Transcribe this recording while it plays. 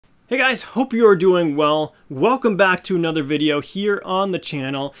Hey guys, hope you are doing well. Welcome back to another video here on the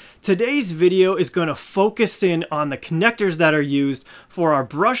channel. Today's video is going to focus in on the connectors that are used for our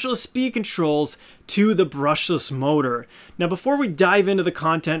brushless speed controls to the brushless motor. Now before we dive into the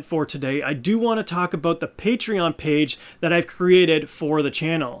content for today, I do want to talk about the Patreon page that I've created for the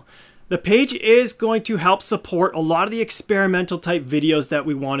channel. The page is going to help support a lot of the experimental type videos that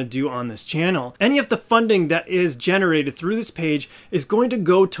we want to do on this channel. Any of the funding that is generated through this page is going to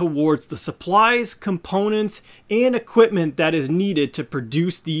go towards the supplies, components, and equipment that is needed to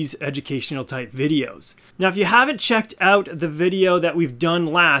produce these educational type videos. Now, if you haven't checked out the video that we've done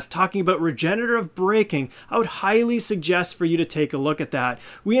last talking about regenerative braking, I would highly suggest for you to take a look at that.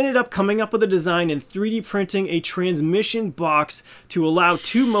 We ended up coming up with a design and 3D printing a transmission box to allow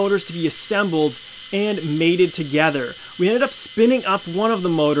two motors to be assembled and mated together. We ended up spinning up one of the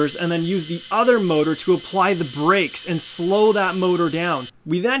motors and then used the other motor to apply the brakes and slow that motor down.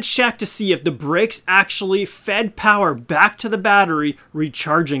 We then checked to see if the brakes actually fed power back to the battery,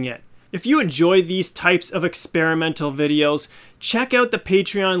 recharging it. If you enjoy these types of experimental videos, check out the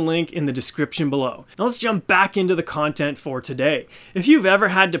Patreon link in the description below. Now let's jump back into the content for today. If you've ever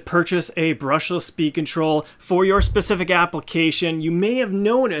had to purchase a brushless speed control for your specific application, you may have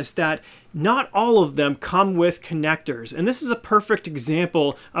noticed that not all of them come with connectors, and this is a perfect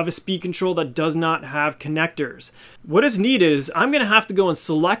example of a speed control that does not have connectors. What is needed is I'm going to have to go and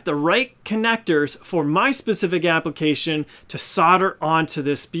select the right connectors for my specific application to solder onto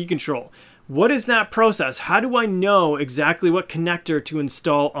this speed control. What is that process? How do I know exactly what connector to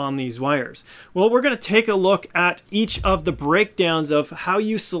install on these wires? Well, we're going to take a look at each of the breakdowns of how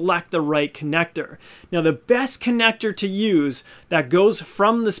you select the right connector. Now, the best connector to use that goes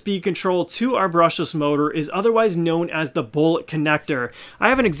from the speed control to our brushless motor is otherwise known as the bullet connector. I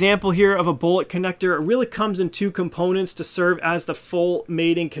have an example here of a bullet connector. It really comes in two components to serve as the full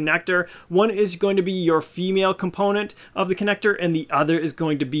mating connector. One is going to be your female component of the connector, and the other is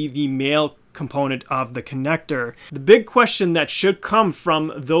going to be the male component of the connector. The big question that should come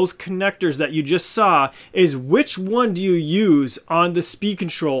from those connectors that you just saw is which one do you use on the speed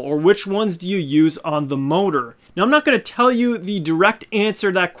control, or which ones do you use on the motor? Now, I'm not going to tell you the direct answer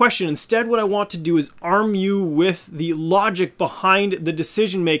to that question. Instead, what I want to do is arm you with the logic behind the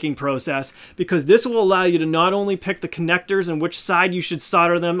decision-making process, because this will allow you to not only pick the connectors and which side you should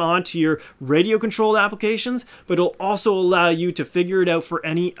solder them onto your radio-controlled applications, but it'll also allow you to figure it out for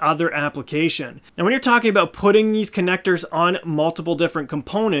any other application. Now, when you're talking about putting these connectors on multiple different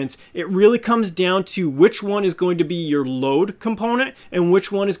components, it really comes down to which one is going to be your load component and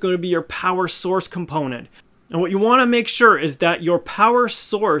which one is going to be your power source component. And what you want to make sure is that your power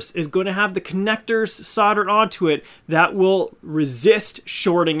source is going to have the connectors soldered onto it that will resist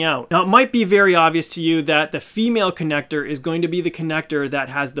shorting out. Now, it might be very obvious to you that the female connector is going to be the connector that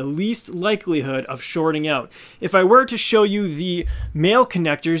has the least likelihood of shorting out. If I were to show you the male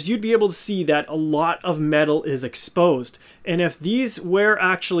connectors, you'd be able to see that a lot of metal is exposed. And if these were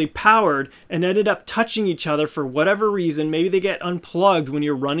actually powered and ended up touching each other for whatever reason, maybe they get unplugged when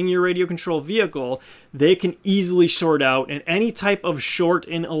you're running your radio control vehicle, they can easily short out, and any type of short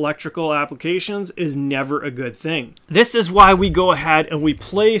in electrical applications is never a good thing. This is why we go ahead and we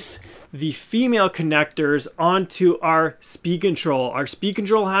place the female connectors onto our speed control. Our speed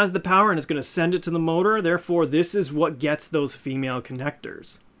control has the power and it's going to send it to the motor, therefore this is what gets those female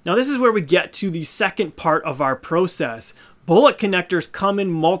connectors. Now, this is where we get to the second part of our process. Bullet connectors come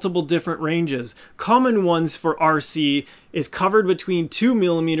in multiple different ranges. Common ones for RC is covered between 2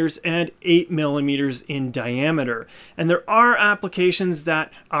 millimeters and 8 millimeters in diameter. And there are applications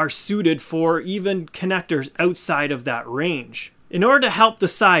that are suited for even connectors outside of that range. In order to help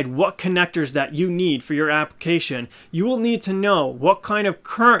decide what connectors that you need for your application, you will need to know what kind of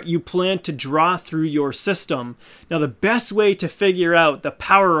current you plan to draw through your system. Now, the best way to figure out the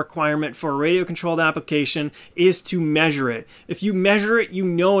power requirement for a radio-controlled application is to measure it. If you measure it, you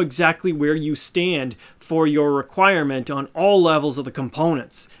know exactly where you stand for your requirement on all levels of the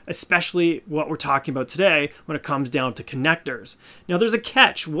components, especially what we're talking about today when it comes down to connectors. Now, there's a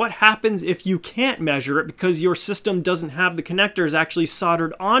catch. What happens if you can't measure it because your system doesn't have the connectors actually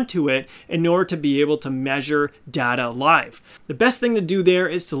soldered onto it in order to be able to measure data live? The best thing to do there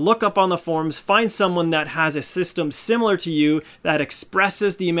is to look up on the forums, find someone that has a system similar to you that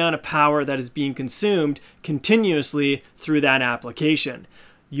expresses the amount of power that is being consumed continuously through that application.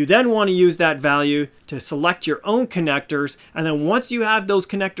 You then want to use that value to select your own connectors, and then once you have those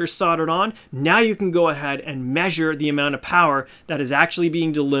connectors soldered on, now you can go ahead and measure the amount of power that is actually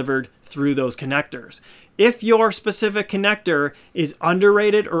being delivered through those connectors. If your specific connector is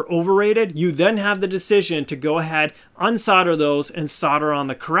underrated or overrated, you then have the decision to go ahead, unsolder those and solder on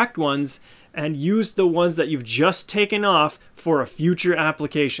the correct ones, and use the ones that you've just taken off for a future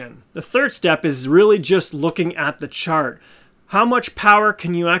application. The third step is really just looking at the chart. How much power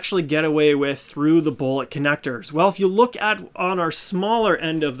can you actually get away with through the bullet connectors? Well, if you look at on our smaller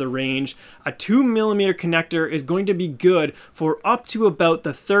end of the range, a 2mm connector is going to be good for up to about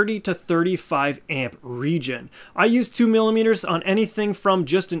the 30 to 35 amp region. I use 2mm on anything from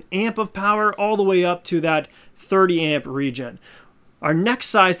just an amp of power all the way up to that 30 amp region. Our next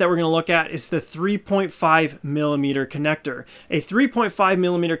size that we're going to look at is the 3.5mm connector. A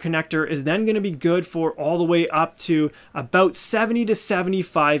 3.5mm connector is then going to be good for all the way up to about 70 to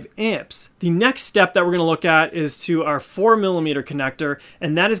 75 amps. The next step that we're going to look at is to our 4mm connector,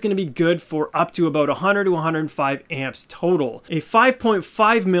 and that is going to be good for up to about 100 to 105 amps total. A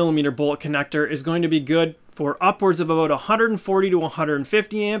 5.5mm bullet connector is going to be good for upwards of about 140 to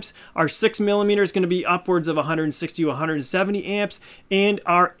 150 amps. Our 6mm is going to be upwards of 160 to 170 amps, and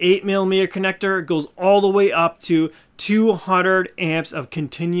our 8mm connector goes all the way up to 200 amps of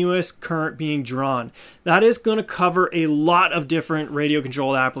continuous current being drawn. That is going to cover a lot of different radio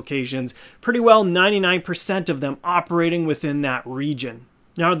controlled applications, pretty well 99% of them operating within that region.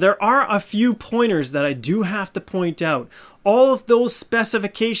 Now, there are a few pointers that I do have to point out. All of those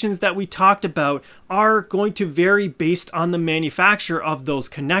specifications that we talked about are going to vary based on the manufacturer of those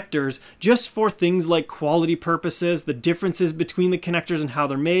connectors, just for things like quality purposes, the differences between the connectors and how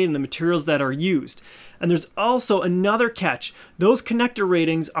they're made, and the materials that are used. And there's also another catch. Those connector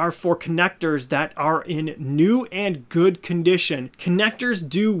ratings are for connectors that are in new and good condition. Connectors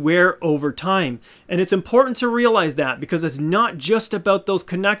do wear over time. And it's important to realize that, because it's not just about those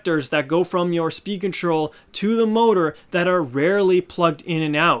connectors that go from your speed control to the motor that are rarely plugged in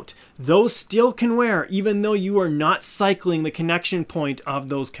and out. Those still can wear even though you are not cycling the connection point of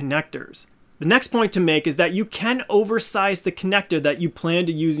those connectors. The next point to make is that you can oversize the connector that you plan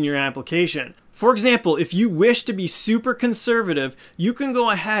to use in your application. For example, if you wish to be super conservative, you can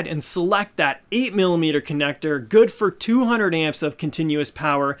go ahead and select that 8mm connector, good for 200 amps of continuous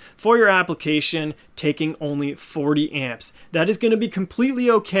power for your application, taking only 40 amps. That is going to be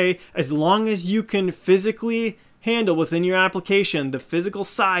completely okay as long as you can physically handle within your application the physical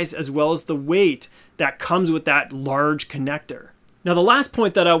size as well as the weight that comes with that large connector. Now, the last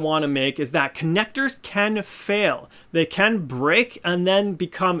point that I want to make is that connectors can fail. They can break and then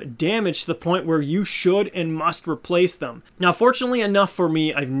become damaged to the point where you should and must replace them. Now, fortunately enough for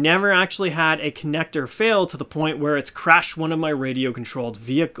me, I've never actually had a connector fail to the point where it's crashed one of my radio-controlled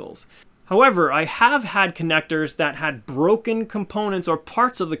vehicles. However, I have had connectors that had broken components or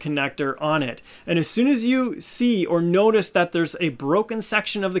parts of the connector on it. And as soon as you see or notice that there's a broken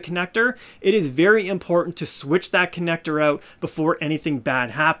section of the connector, it is very important to switch that connector out before anything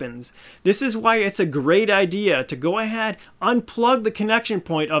bad happens. This is why it's a great idea to go ahead, unplug the connection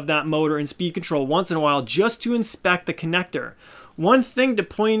point of that motor in speed control once in a while just to inspect the connector. One thing to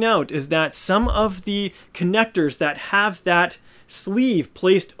point out is that some of the connectors that have that sleeve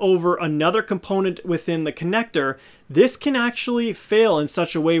placed over another component within the connector, this can actually fail in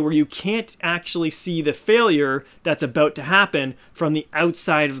such a way where you can't actually see the failure that's about to happen from the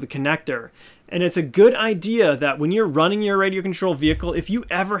outside of the connector. And it's a good idea that when you're running your radio control vehicle, if you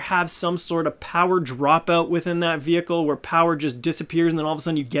ever have some sort of power dropout within that vehicle where power just disappears and then all of a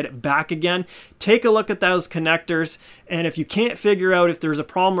sudden you get it back again, take a look at those connectors. And if you can't figure out if there's a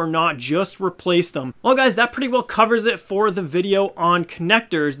problem or not, just replace them. Well, guys, that pretty well covers it for the video on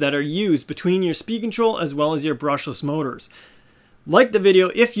connectors that are used between your speed control as well as your brushless motors. Like the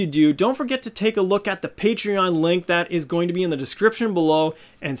video if you do. Don't forget to take a look at the Patreon link that is going to be in the description below,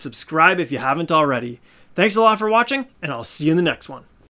 and subscribe if you haven't already. Thanks a lot for watching, and I'll see you in the next one.